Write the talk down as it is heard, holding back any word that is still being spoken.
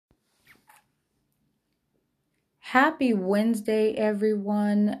Happy Wednesday,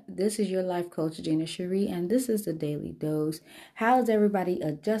 everyone. This is your life coach, Gina Cherie, and this is the Daily Dose. How's everybody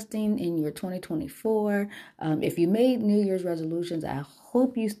adjusting in your 2024? If you made New Year's resolutions, I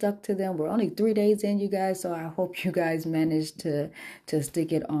hope you stuck to them. We're only 3 days in, you guys, so I hope you guys managed to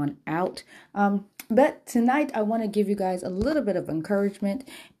stick it on out. But tonight, I want to give you guys a little bit of encouragement,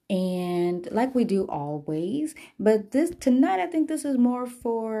 and like we do always, but tonight I think this is more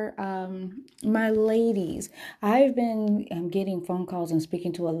for my ladies. I've been getting phone calls and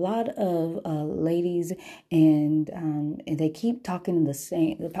speaking to a lot of ladies, and they keep talking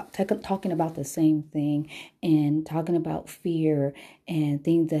talking about the same thing, and talking about fear and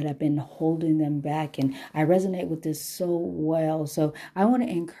things that have been holding them back. And I resonate with this so well. So I want to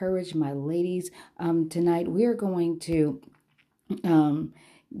encourage my ladies tonight. We are going to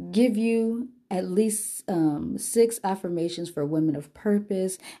give you at least 6 affirmations for women of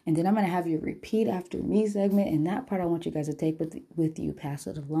purpose, and then I'm going to have you repeat after me segment, and that part I want you guys to take with you, pass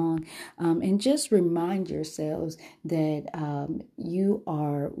it along, and just remind yourselves that you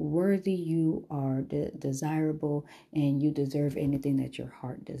are worthy, you are desirable, and you deserve anything that your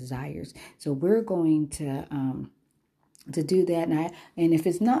heart desires. So we're going to do that, and if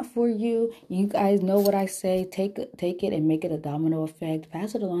it's not for you, you guys know what I say. Take it and make it a domino effect.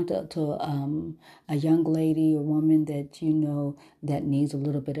 Pass it along to a young lady or woman that you know that needs a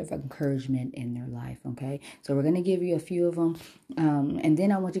little bit of encouragement in their life. Okay, so we're gonna give you a few of them, and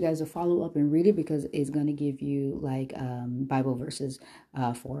then I want you guys to follow up and read it, because it's gonna give you like Bible verses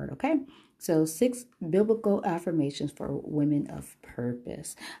for it. Okay, so 6 biblical affirmations for women of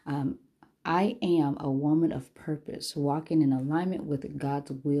purpose. I am a woman of purpose, walking in alignment with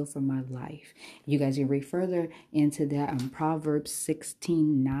God's will for my life. You guys can read further into that on Proverbs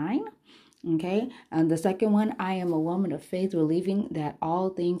 16:9. Okay. And the second one, I am a woman of faith, believing that all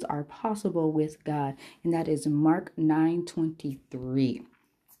things are possible with God. And that is Mark 9:23.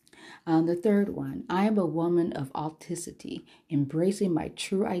 The third one, I am a woman of authenticity, embracing my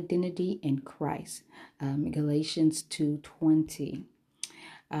true identity in Christ. Galatians 2:20.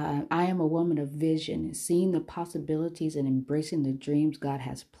 I am a woman of vision, seeing the possibilities and embracing the dreams God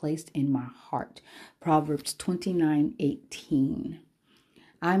has placed in my heart. Proverbs 29:18.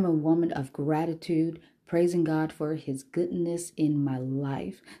 I'm a woman of gratitude, praising God for his goodness in my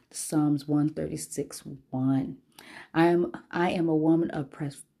life. Psalms 136:1. I am a woman of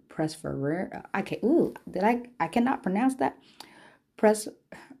perseverance. I cannot pronounce that.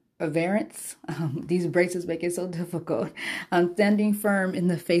 Perseverance. These braces make it so difficult. I'm standing firm in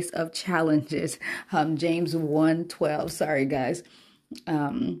the face of challenges. James 1:12. Sorry, guys.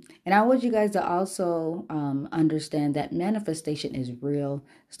 And I want you guys to also understand that manifestation is real.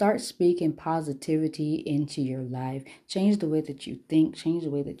 Start speaking positivity into your life. Change the way that you think. Change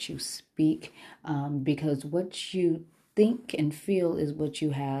the way that you speak. Because what you think and feel is what you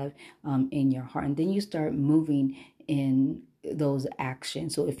have in your heart. And then you start moving in those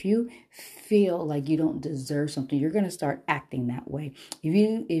actions. So if you feel like you don't deserve something, you're going to start acting that way.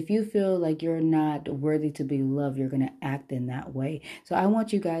 If you feel like you're not worthy to be loved, you're going to act in that way. So I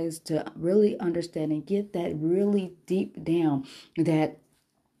want you guys to really understand and get that really deep down, that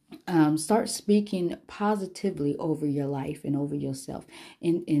start speaking positively over your life and over yourself,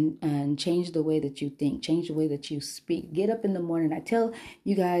 and change the way that you think, change the way that you speak. Get up in the morning. I tell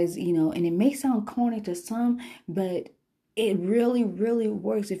you guys, and it may sound corny to some, but it really, really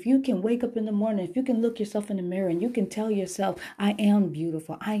works. If you can wake up in the morning, if you can look yourself in the mirror and you can tell yourself, I am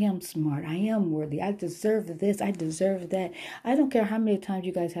beautiful, I am smart, I am worthy, I deserve this, I deserve that. I don't care how many times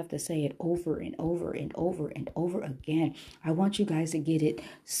you guys have to say it over and over and over and over again. I want you guys to get it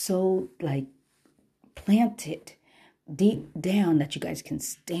so planted deep down that you guys can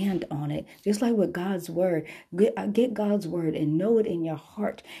stand on it, just like with God's word. Get God's word and know it in your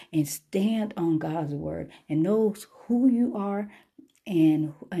heart, and stand on God's word and know who you are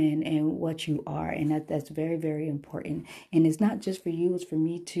and what you are, and that's very, very important. And it's not just for you, it's for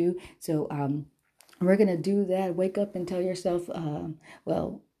me too. So we're gonna do that. Wake up and tell yourself,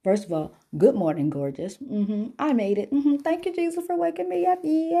 first of all, good morning, gorgeous. I made it. Thank you, Jesus, for waking me up.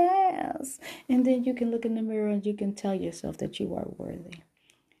 Yes. And then you can look in the mirror and you can tell yourself that you are worthy.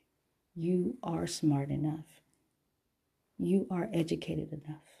 You are smart enough. You are educated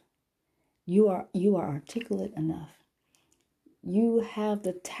enough. You are articulate enough. You have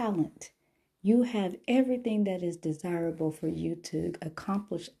the talent. You have everything that is desirable for you to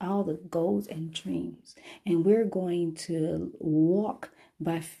accomplish all the goals and dreams. And we're going to walk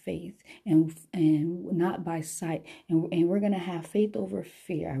by faith and not by sight. And we're going to have faith over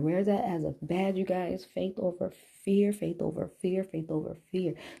fear. I wear that as a badge, you guys. Faith over fear, faith over fear, faith over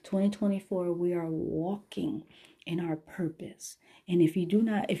fear. 2024, we are walking in our purpose. And if you do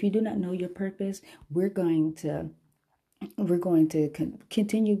not know your purpose, we're going to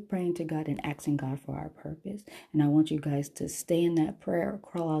continue praying to God and asking God for our purpose. And I want you guys to stay in that prayer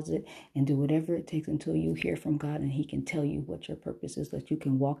closet and do whatever it takes until you hear from God and he can tell you what your purpose is, that you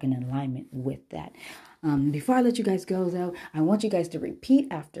can walk in alignment with that. Before I let you guys go, though, I want you guys to repeat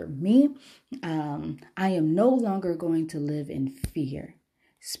after me. I am no longer going to live in fear,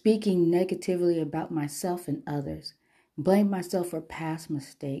 speaking negatively about myself and others, blame myself for past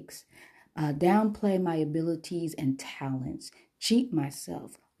mistakes, downplay my abilities and talents, cheat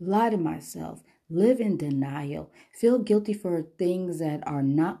myself, lie to myself, live in denial, feel guilty for things that are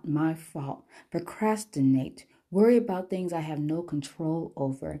not my fault, procrastinate, worry about things I have no control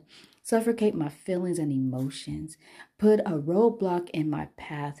over, suffocate my feelings and emotions, put a roadblock in my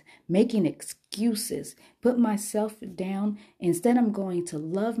path, making excuses, put myself down. Instead, I'm going to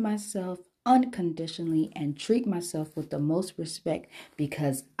love myself unconditionally and treat myself with the most respect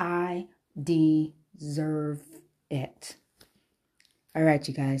because I deserve it. All right,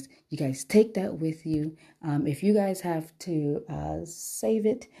 you guys take that with you. If you guys have to save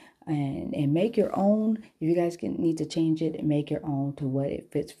it and make your own, if you guys need to change it and make your own to what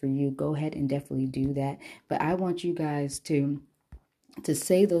it fits for you, go ahead and definitely do that. But I want you guys to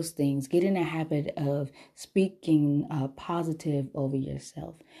say those things, get in a habit of speaking positive over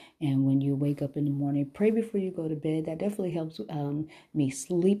yourself. And when you wake up in the morning, pray before you go to bed. That definitely helps me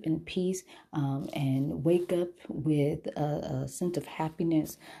sleep in peace and wake up with a sense of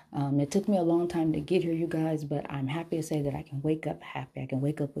happiness. It took me a long time to get here, you guys, but I'm happy to say that I can wake up happy. I can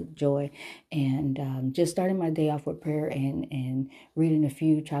wake up with joy. And just starting my day off with prayer and reading a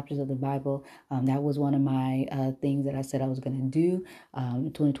few chapters of the Bible, that was one of my things that I said I was going to do.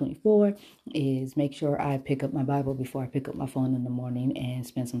 2024 is make sure I pick up my Bible before I pick up my phone in the morning and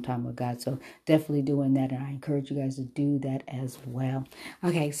spend some time with God. So definitely doing that. And I encourage you guys to do that as well.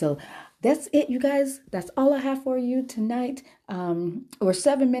 Okay, so that's it, you guys. That's all I have for you tonight. We're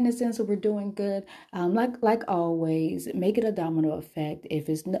 7 minutes in, so we're doing good. Like always, make it a domino effect. If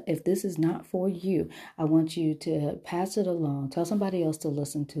this is not for you, I want you to pass it along. Tell somebody else to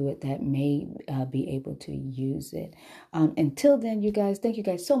listen to it that may be able to use it. Until then, you guys, thank you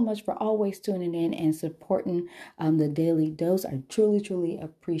guys so much for always tuning in and supporting the Daily Dose. I truly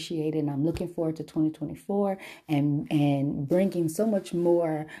appreciate it. And I'm looking forward to 2024 and bringing so much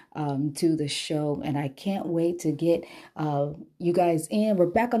more to the show. And I can't wait to get you guys in. We're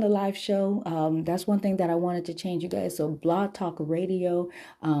back on the live show. That's one thing that I wanted to change, you guys. So Blog Talk Radio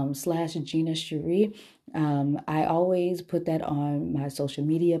 / Gina Cherie. I always put that on my social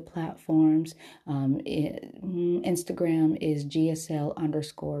media platforms. Instagram is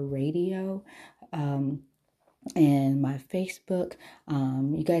GSL_radio. And my Facebook.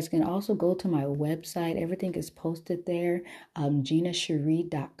 You guys can also go to my website. Everything is posted there.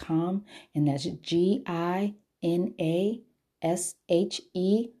 GinaSherie.com, and that's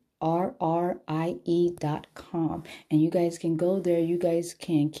GINASHERRIE.com. And you guys can go there. You guys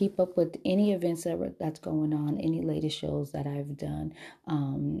can keep up with any events that's going on, any latest shows that I've done,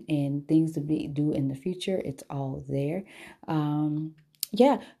 and things to do in the future. It's all there.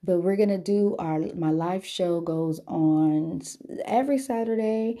 Yeah, but we're gonna do my live show goes on every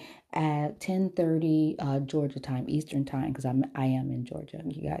Saturday at 10:30 Georgia time, Eastern time, because I am in Georgia,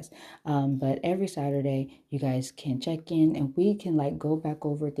 you guys. But every Saturday you guys can check in and we can go back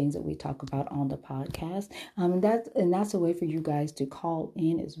over things that we talk about on the podcast. That's a way for you guys to call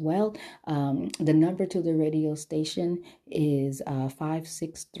in as well. The number to the radio station is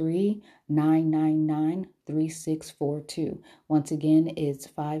 563-999-3642. Once again, it's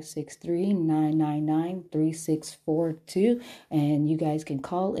 563-999-3642. And you guys can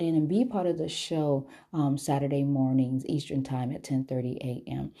call in and be part of the show Saturday mornings, Eastern time at 10:30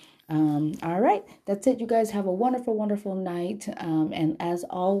 a.m. All right, that's it. You guys have a wonderful night. And as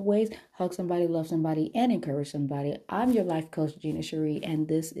always, hug somebody, love somebody, and encourage somebody. I'm your life coach, Gina Cherie, and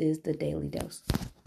this is the Daily Dose.